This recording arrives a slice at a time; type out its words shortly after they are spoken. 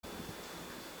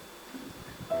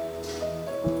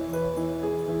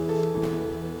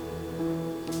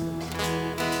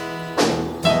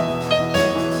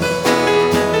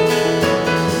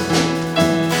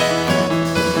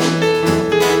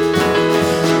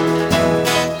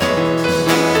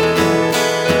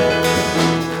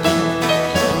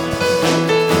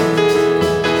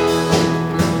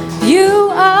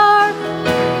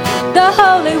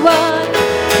Holy One,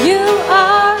 you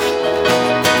are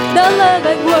the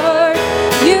living Word,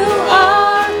 you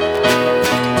are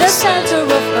the center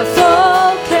of my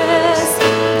focus,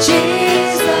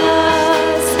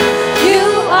 Jesus. You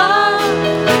are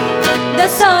the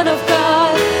Son of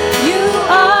God, you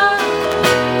are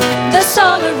the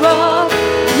solid rock,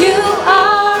 you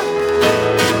are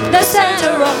the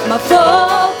center of my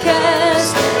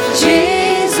focus,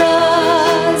 Jesus.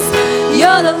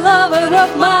 You're the lover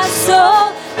of my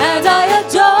soul, and I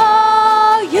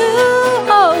adore you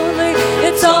only.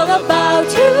 It's all about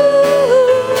you.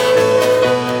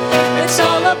 It's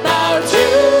all about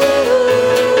you.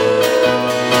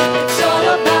 It's all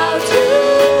about you,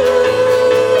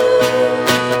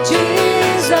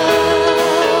 Jesus.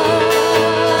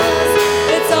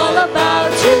 It's all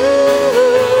about you.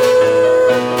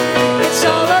 It's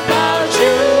all about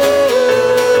you.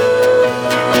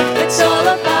 It's all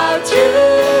about you.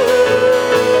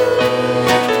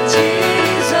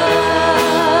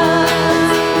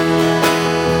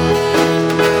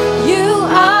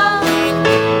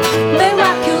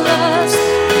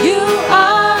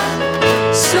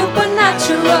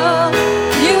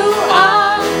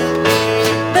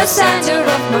 The center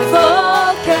of my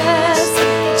focus,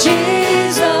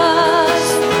 Jesus.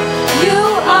 You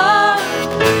are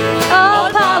all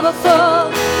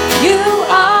powerful. You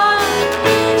are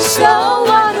so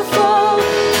wonderful.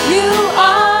 You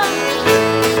are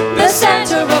the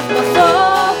center of my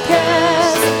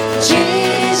focus,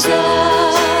 Jesus.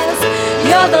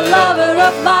 You're the lover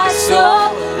of my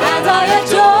soul, and I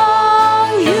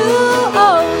adore you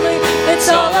only. It's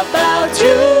all about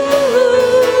you.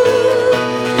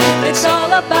 It's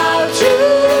all about you.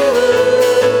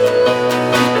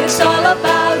 It's all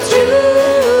about you,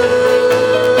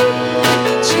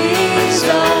 Jesus.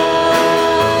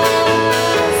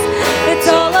 It's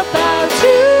all about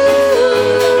you.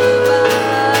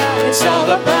 It's all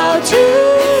about you.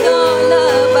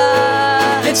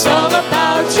 It's all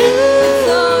about you.